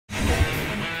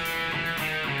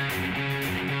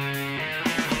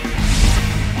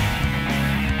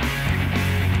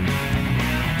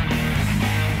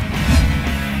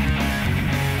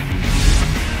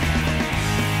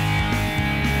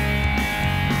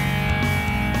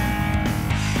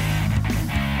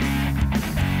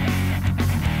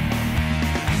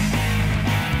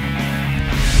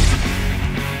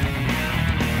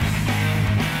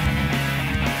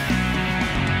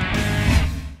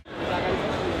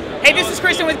Hey, this is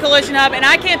Kristen with Collision Hub, and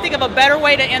I can't think of a better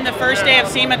way to end the first day of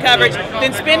SEMA coverage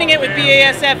than spending it with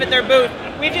BASF at their booth.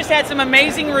 We've just had some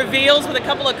amazing reveals with a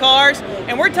couple of cars,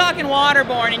 and we're talking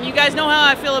Waterborne, and you guys know how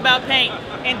I feel about paint.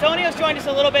 Antonio's joined us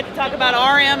a little bit to talk about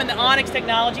RM and the Onyx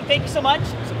technology. Thank you so much.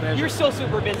 You're still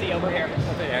super busy over here.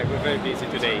 Yeah, we're very busy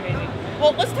today.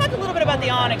 Well, let's talk a little bit about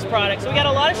the Onyx product. So we got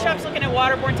a lot of shops looking at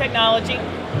Waterborne technology.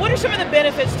 What are some of the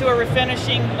benefits to a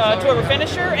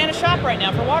refinisher and a shop right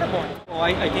now for Waterborne? Well,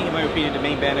 I think, in my opinion, the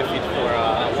main benefit for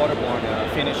a Waterborne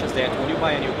finish is that when you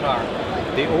buy a new car,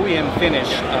 the OEM finish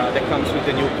that comes with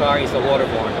the new car is a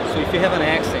Waterborne. So if you have an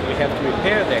accident, you have to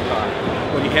repair that car.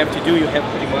 What you have to do, you have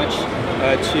pretty much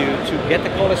to get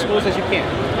the color as close as you can.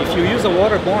 If you use a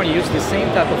Waterborne, you use the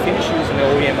same type of finish used in the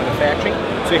OEM manufacturing,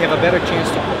 so you have a better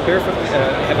chance to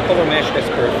have a color match that's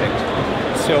perfect.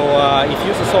 So if you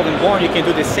use a solvent-borne, you can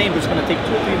do the same, but it's going to take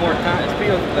two or three more time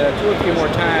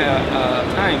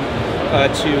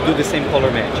to do the same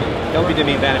color matching. That would be the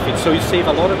main benefit. So you save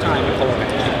a lot of time in color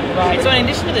matching. Right. So in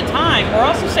addition to the time, we're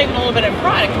also saving a little bit in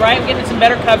product, right? We're getting some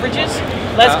better coverages,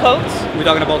 less coats. We're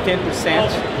talking about 10%.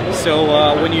 So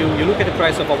when you look at the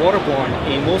price of a Waterborne,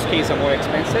 in most cases are more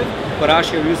expensive, but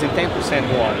actually you're using 10%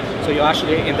 more. So you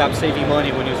actually end up saving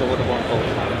money when you use a Waterborne coat.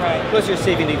 Right. Plus you're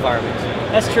saving the environment.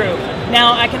 That's true.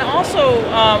 Now I can also,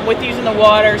 with using the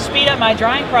water, speed up my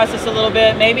drying process a little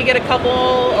bit, maybe get a couple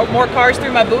or more cars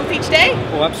through my booth each day?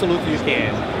 Oh, absolutely you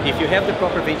can. If you have the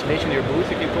proper ventilation in your booth,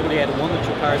 you can probably add 1 or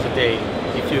 2 cars a day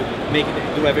if you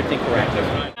do everything correctly.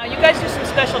 Now you guys do some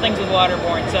special things with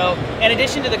Waterborne, so in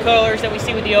addition to the colors that we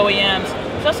see with the OEMs,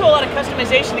 there's also a lot of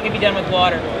customization that can be done with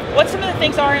water. What's some of the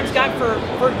things RM's got for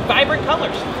vibrant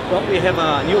colors? Well, we have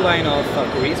a new line of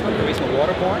Charisma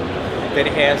Waterborne that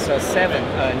has 7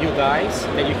 new dyes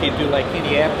that you can do, like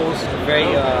candy apples, very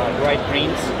bright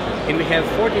greens. And we have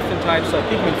 4 different types of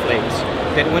pigment flakes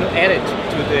that when added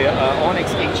to the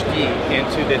Onyx HD and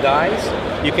to the dyes,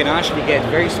 you can actually get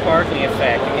very sparkling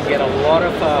effect. You can get a lot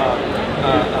of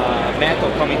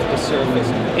metal coming to the surface.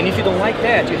 And if you don't like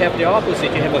that, you have the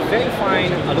opposite. You have a very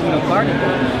fine aluminum particle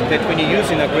that when you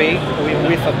use in a gray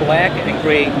with a black and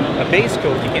gray base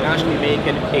coat, you can actually make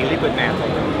it a liquid metal.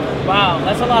 Wow,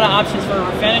 that's a lot of options for a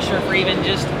refinisher, for even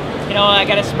just, you know, I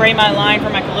got to spray my line for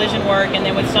my collision work, and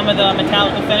then with some of the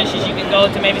metallic finishes, you can go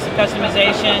to maybe some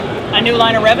customization, a new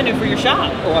line of revenue for your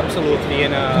shop. Oh, absolutely.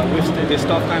 And with the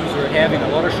tough times we're having, a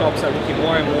lot of shops are looking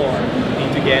more and more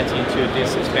into getting into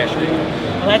this especially.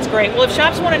 Well, that's great. Well, if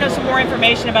shops want to know some more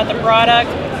information about the product,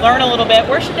 learn a little bit,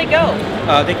 where should they go?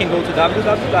 They can go to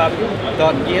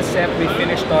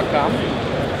www.dsfrefinish.com.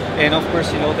 And of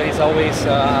course, you know, there is always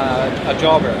a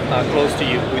jobber close to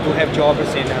you. We do have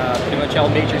jobbers in pretty much all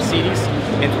major cities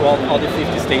and throughout all the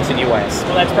 50 states in the U.S.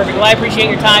 Well, that's perfect. Well, I appreciate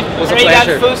your time. It was a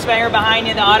pleasure. You got Foose behind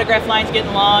you, the autograph line's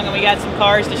getting long, and we got some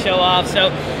cars to show off. So,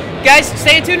 guys,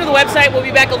 stay tuned to the website. We'll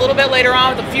be back a little bit later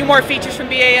on with a few more features from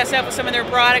BASF with some of their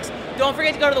products. Don't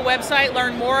forget to go to the website,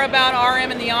 learn more about RM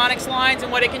and the Onyx lines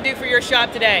and what it can do for your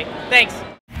shop today. Thanks.